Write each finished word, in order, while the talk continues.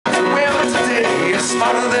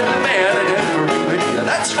smarter than a man in every way.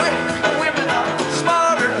 That's right, the women are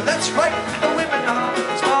smarter. That's right, the women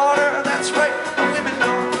are smarter. That's right, the women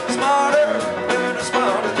are smarter. Women are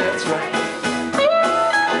smarter. That's right.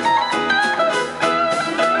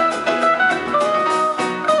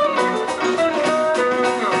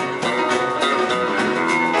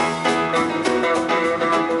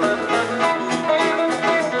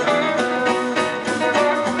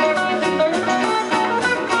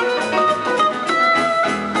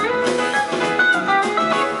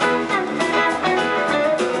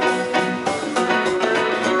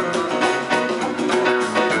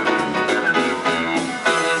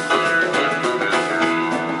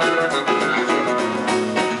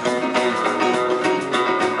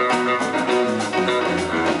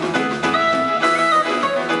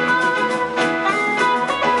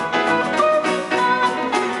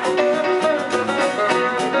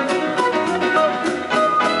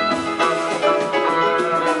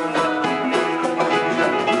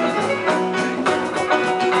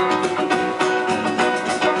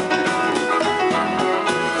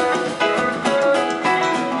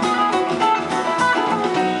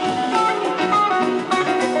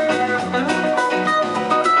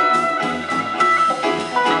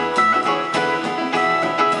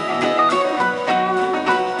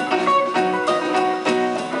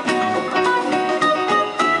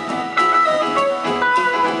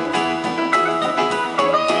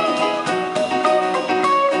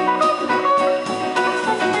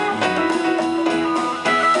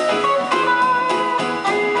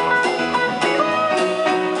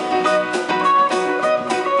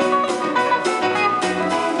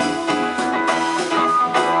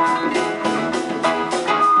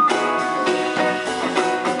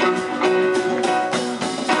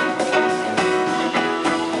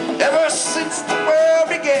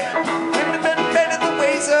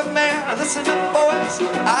 Listen up, boys,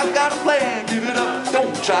 I've got a plan. Give it up,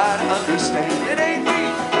 don't try to understand. It ain't me,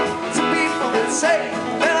 it's the people that say